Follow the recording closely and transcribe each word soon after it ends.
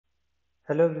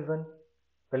Hello everyone,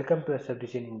 welcome to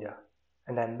SFDC Ninja,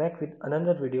 and I am back with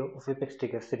another video of Apex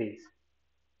Trigger series.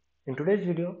 In today's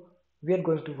video, we are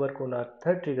going to work on our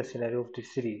third trigger scenario of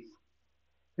this series.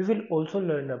 We will also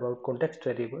learn about context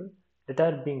variables that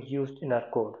are being used in our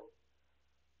code.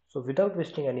 So without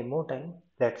wasting any more time,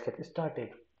 let's get started.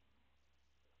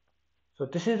 So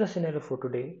this is the scenario for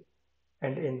today,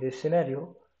 and in this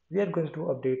scenario, we are going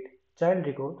to update child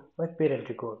record by parent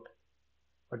record.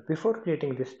 But before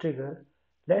creating this trigger,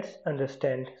 let's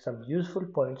understand some useful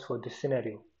points for this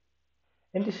scenario.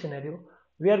 In this scenario,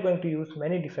 we are going to use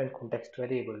many different context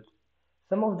variables.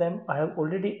 Some of them I have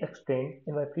already explained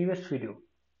in my previous video.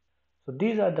 So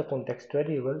these are the context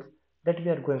variables that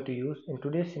we are going to use in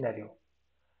today's scenario.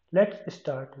 Let's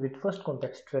start with first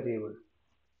context variable,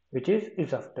 which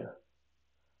is after.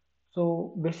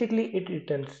 So basically it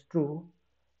returns true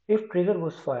if trigger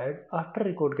was fired after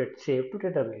record gets saved to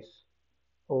database,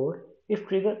 or if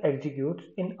trigger executes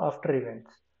in after events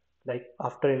like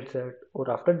after insert or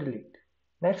after delete.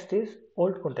 Next is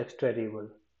old context variable.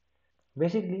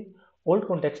 Basically, old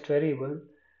context variable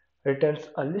returns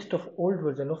a list of old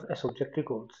version of SObject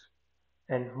records.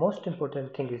 And most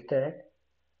important thing is that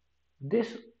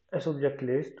this SObject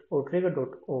list or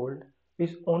trigger.old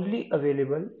is only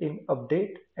available in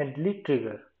update and delete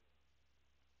trigger.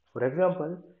 For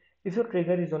example, if your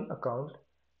trigger is on account,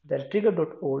 then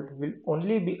trigger.old will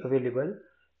only be available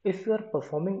if you are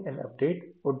performing an update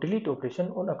or delete operation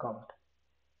on account.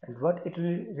 And what it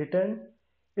will return?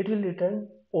 It will return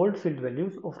old field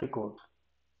values of record.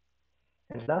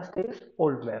 And last is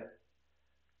old map.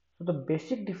 So the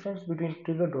basic difference between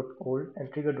trigger.old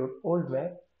and trigger.old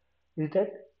map is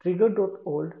that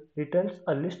trigger.old returns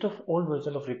a list of old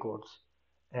version of records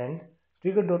and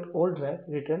trigger.old map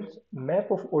returns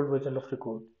map of old version of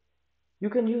record. You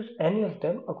can use any of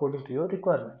them according to your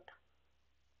requirement.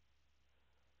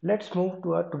 Let's move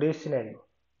to our today's scenario.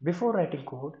 Before writing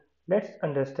code, let's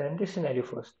understand this scenario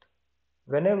first.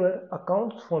 Whenever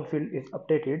account's phone field is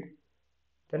updated,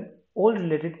 then all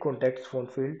related contacts phone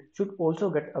field should also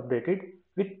get updated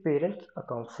with parent's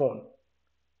account phone.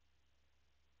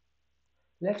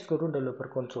 Let's go to developer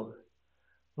console.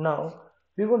 Now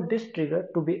we want this trigger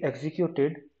to be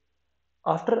executed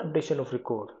after updation of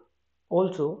record.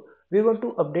 Also, we want to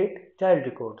update child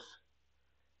records.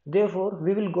 Therefore,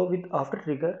 we will go with after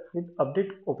trigger with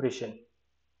update operation.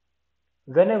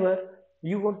 Whenever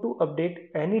you want to update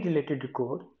any related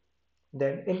record,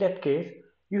 then in that case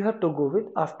you have to go with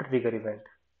after trigger event.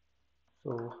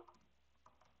 So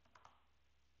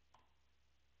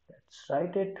let's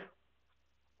write it.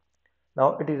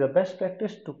 Now it is a best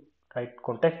practice to write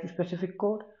context specific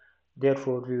code.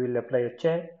 Therefore, we will apply a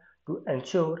check to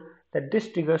ensure that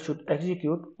this trigger should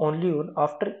execute only on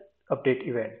after update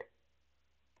event.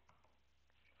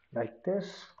 Like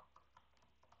this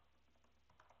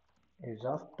is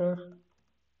after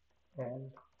and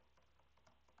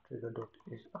trigger dot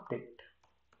is update.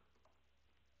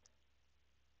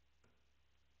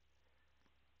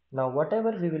 Now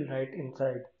whatever we will write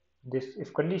inside this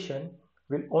if condition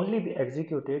will only be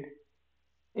executed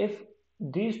if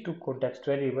these two context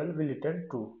variable will return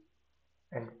true,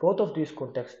 and both of these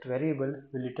context variable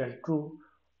will return true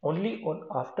only on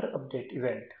after update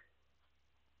event.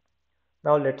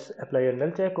 Now let's apply a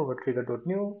null check over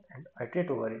trigger.new and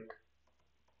iterate over it.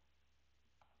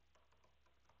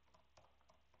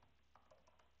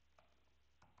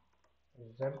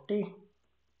 It is empty.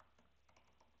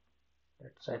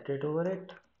 Let's iterate over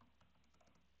it.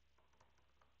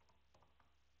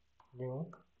 New.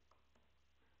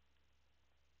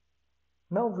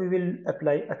 Now we will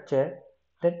apply a check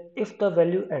that if the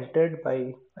value entered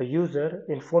by a user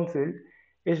in phone field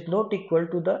is not equal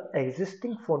to the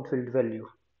existing phone field value.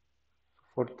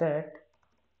 For that,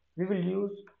 we will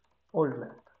use old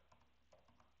map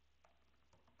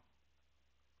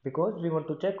because we want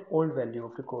to check old value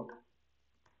of record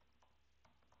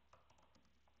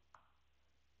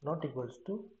not equals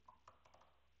to.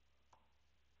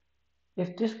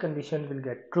 If this condition will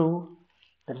get true,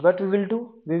 then what we will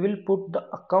do? We will put the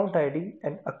account ID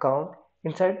and account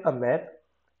inside a map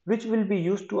which will be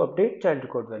used to update child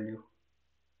record value.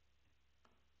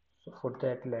 So for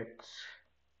that, let's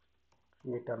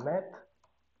create a map.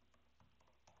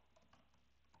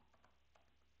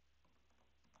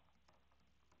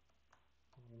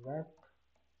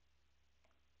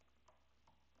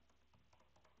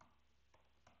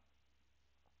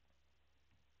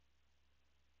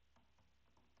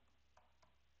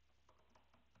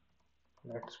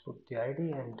 Let's put the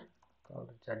ID and count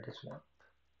inside this map.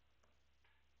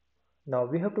 Now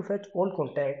we have to fetch all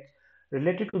contacts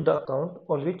related to the account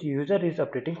on which user is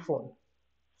updating phone.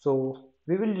 So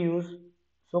we will use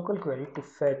SQL query to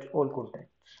fetch all contacts.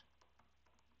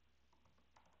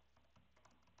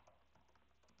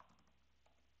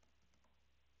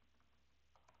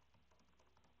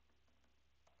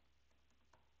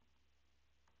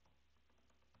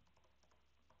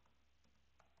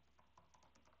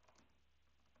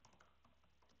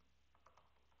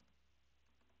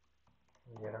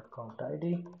 Here account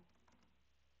ID.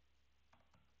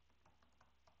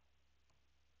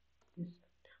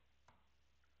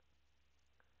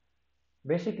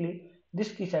 Basically, this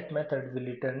keyset method will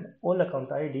return all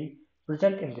account ID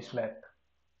present in this map.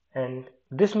 And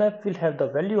this map will have the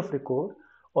value of record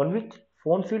on which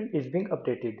phone field is being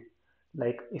updated.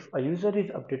 Like if a user is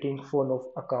updating phone of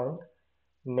account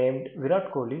named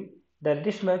Virat Kohli, then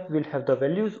this map will have the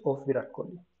values of Virat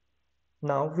Kohli.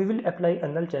 Now we will apply a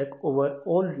null check over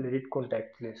all related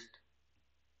contacts list.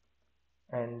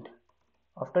 And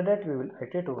after that we will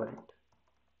iterate over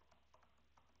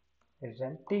it. Is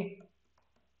empty.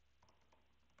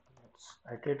 Let's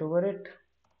iterate over it.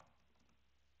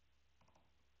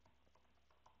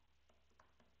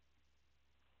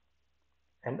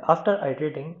 And after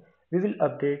iterating, we will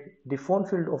update the phone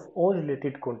field of all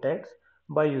related contacts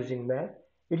by using map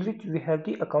in which we have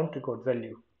the account record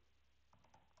value.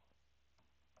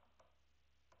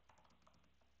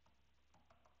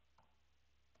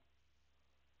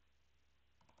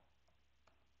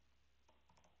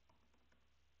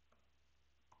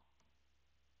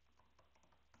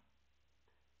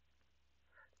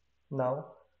 Now,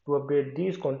 to update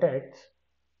these contacts,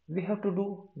 we have to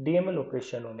do DML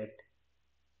operation on it.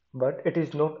 But it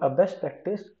is not a best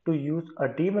practice to use a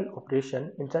DML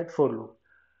operation inside for loop.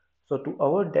 So to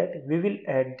avoid that, we will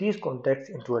add these contacts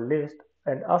into a list,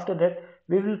 and after that,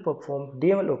 we will perform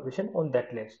DML operation on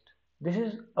that list. This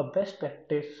is a best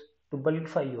practice to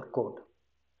bulkify your code.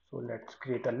 So let's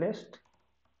create a list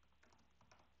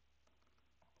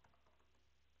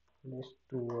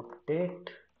to update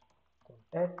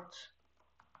contacts,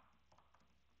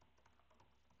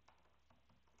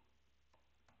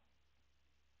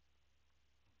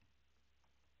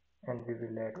 and we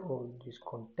will add all these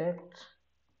contacts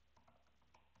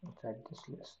inside this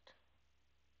list.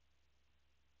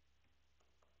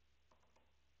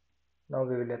 Now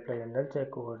we will apply a null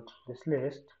check over this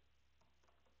list,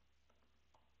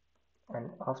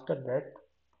 and after that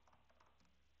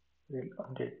we'll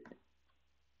update.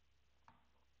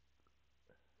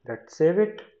 Let's save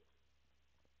it.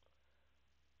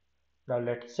 Now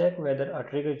let's check whether our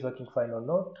trigger is working fine or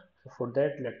not. So for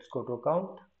that, let's go to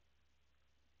account.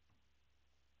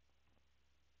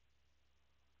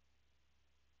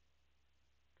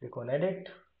 Click on edit.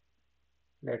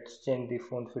 Let's change the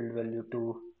phone field value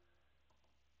to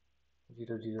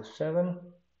 007.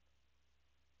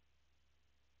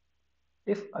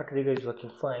 If our trigger is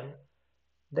working fine,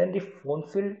 then the phone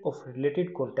field of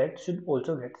related contact should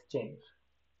also get changed.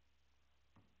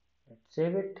 Let's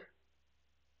save it.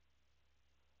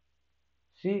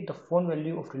 See, the phone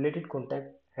value of related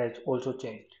contact has also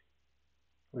changed,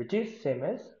 which is same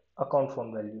as account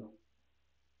phone value,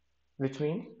 which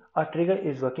means our trigger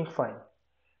is working fine.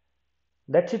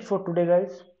 That's it for today,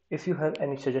 guys. If you have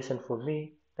any suggestion for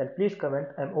me, then please comment.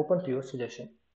 I'm open to your suggestion.